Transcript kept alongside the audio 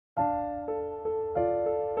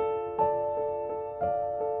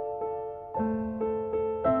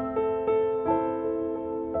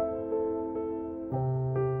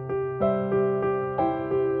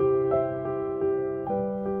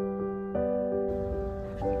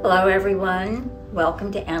Hello everyone,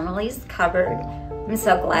 welcome to Annalee's Cupboard. I'm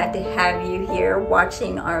so glad to have you here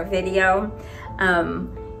watching our video.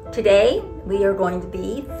 Today we are going to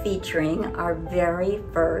be featuring our very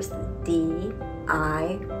first DIY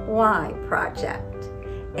project.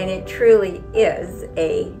 And it truly is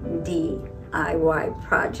a DIY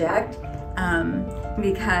project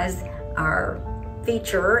because our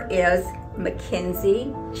feature is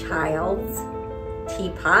MacKenzie Childs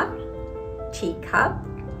teapot, teacup,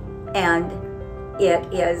 and it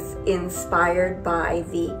is inspired by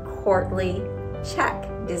the courtly check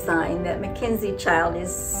design that MacKenzie Childs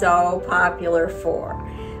is so popular for.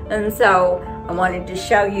 And so I wanted to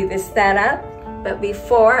show you the setup, but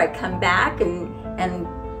before I come back and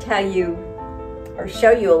tell you or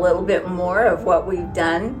show you a little bit more of what we've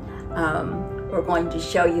done, we're going to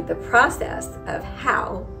show you the process of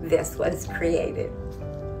how this was created.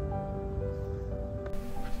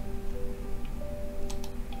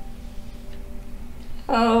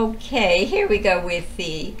 Okay, here we go with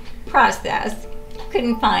the process.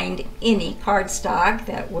 Couldn't find any cardstock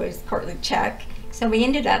that was courtly check, so we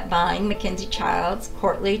ended up buying MacKenzie Childs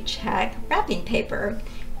courtly check wrapping paper.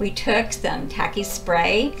 We took some tacky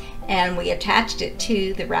spray and we attached it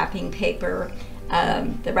to the wrapping paper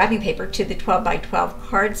to the 12 by 12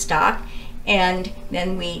 cardstock, and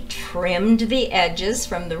then we trimmed the edges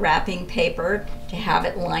from the wrapping paper to have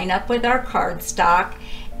it line up with our cardstock,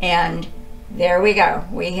 and there we go.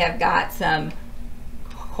 We have got some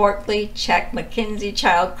courtly check MacKenzie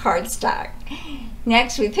Childs cardstock.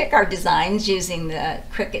 Next, we pick our designs using the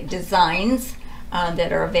Cricut designs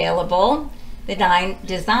that are available. The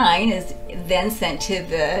design is then sent to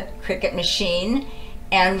the Cricut machine,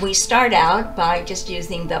 and we start out by just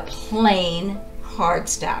using the plain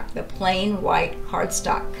cardstock, the plain white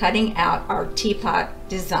cardstock, cutting out our teapot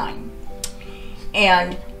design.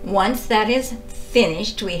 And once that is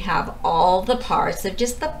finished, we have all the parts of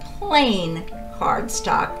just the plain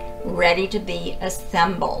cardstock ready to be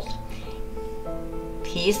assembled.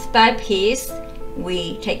 Piece by piece,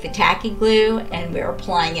 we take the tacky glue and we're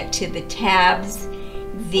applying it to the tabs.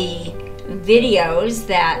 The videos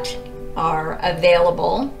that are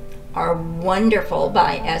available are wonderful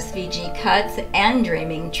by SVG Cuts and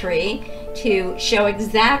Dreaming Tree to show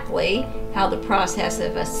exactly how the process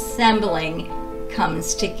of assembling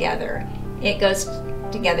comes together. It goes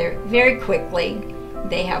together very quickly.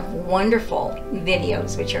 They have wonderful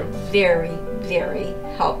videos which are very, very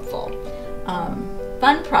helpful.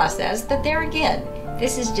 Fun process, but there again,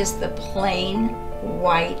 this is just the plain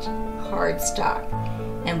white cardstock,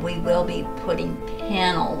 and we will be putting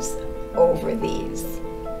panels over these.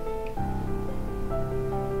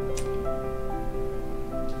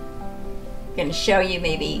 I'm going to show you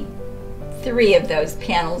maybe 3 of those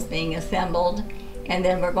panels being assembled, and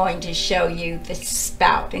then we're going to show you the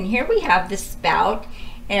spout. And here we have the spout,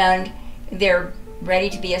 and they're ready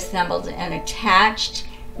to be assembled and attached.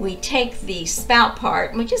 We take the spout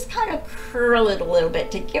part and we just kind of curl it a little bit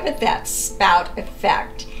to give it that spout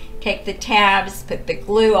effect. Take the tabs, put the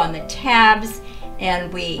glue on the tabs,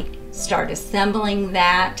 and we start assembling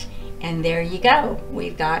that, and there you go.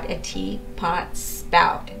 We've got a teapot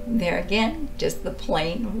spout. There again, just the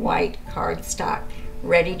plain white cardstock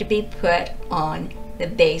ready to be put on the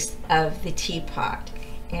base of the teapot.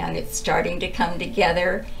 And it's starting to come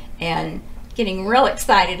together, and getting real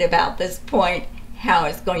excited about this point, how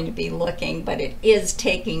it's going to be looking, but it is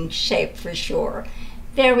taking shape for sure.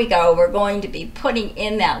 There we go. We're going to be putting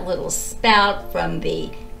in that little spout from the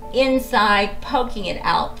inside, poking it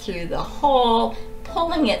out through the hole,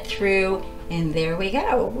 pulling it through, and there we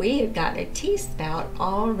go. We've got a tea spout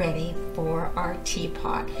all ready for our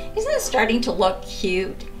teapot. Isn't it starting to look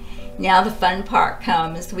cute? Now the fun part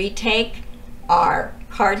comes. We take our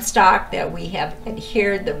cardstock that we have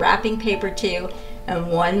adhered the wrapping paper to,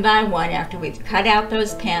 and one by one, after we've cut out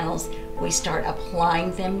those panels, we start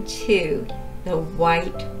applying them to the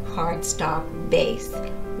white cardstock base,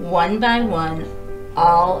 one by one,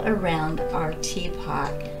 all around our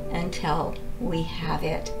teapot until we have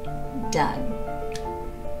it done.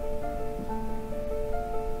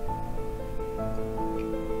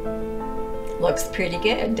 Looks pretty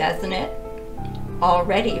good, doesn't it? All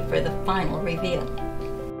ready for the final reveal.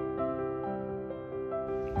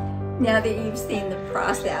 Now that you've seen the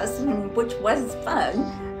process, which was fun,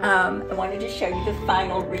 I wanted to show you the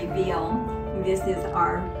final reveal. This is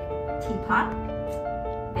our teapot.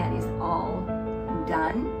 That is all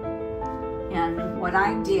done. And what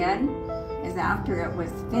I did is, after it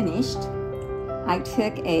was finished, I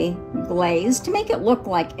took a glaze to make it look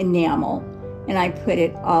like enamel, and I put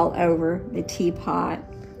it all over the teapot.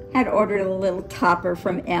 Had ordered a little topper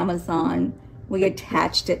from Amazon we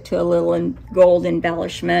attached it to a little gold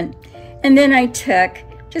embellishment. And then I took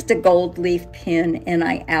just a gold leaf pin and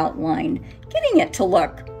I outlined, getting it to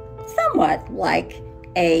look somewhat like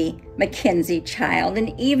a MacKenzie Child.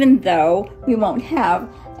 And even though we won't have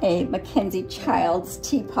a MacKenzie Childs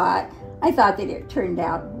teapot, I thought that it turned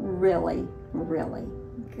out really, really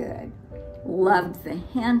good. Loved the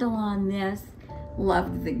handle on this,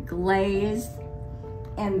 loved the glaze.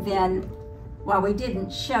 And then, while we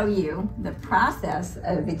didn't show you the process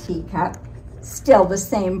of the teacup, still the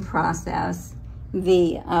same process.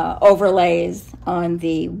 The overlays on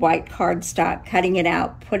the white cardstock, cutting it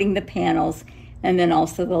out, putting the panels, and then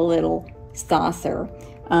also the little saucer.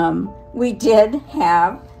 We did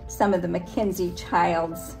have some of the MacKenzie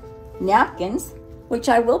Childs napkins, which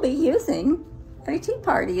I will be using for a tea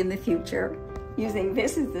party in the future, using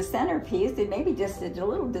this as the centerpiece and maybe just as a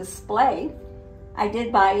little display. I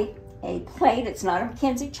did buy a plate. It's not a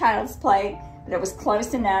MacKenzie Childs plate, but it was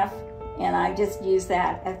close enough, and I just used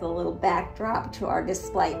that as a little backdrop to our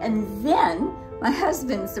display. And then my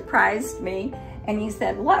husband surprised me, and he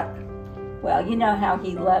said, look, well, you know how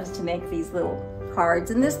he loves to make these little cards,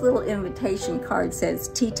 and this little invitation card says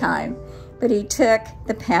tea time, but he took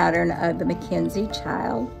the pattern of the MacKenzie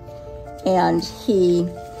Child and he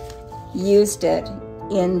used it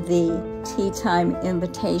in the tea time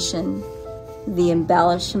invitation, the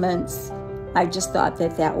embellishments. I just thought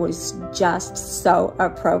that that was just so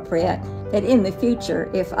appropriate that in the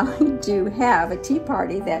future, if I do have a tea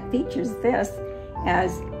party that features this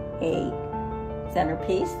as a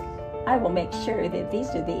centerpiece, I will make sure that these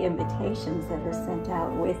are the invitations that are sent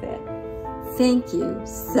out with it. Thank you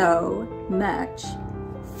so much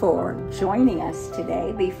for joining us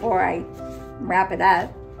today. Before I wrap it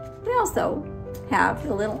up, we also have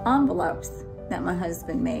the little envelopes that my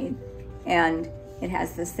husband made, and it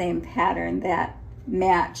has the same pattern that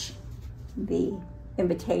match the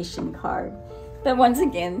invitation card. But once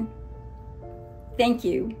again, thank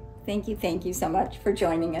you so much for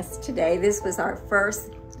joining us today. This was our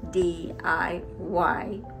first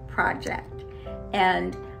DIY project,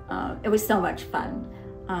 and it was so much fun.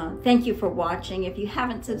 Thank you for watching. If you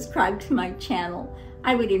haven't subscribed to my channel,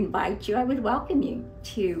 I would welcome you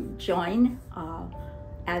to join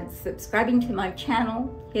and subscribing to my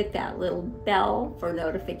channel. Hit that little bell for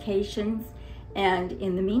notifications. And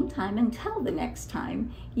in the meantime, until the next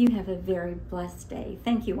time, you have a very blessed day.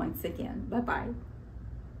 Thank you once again. Bye-bye.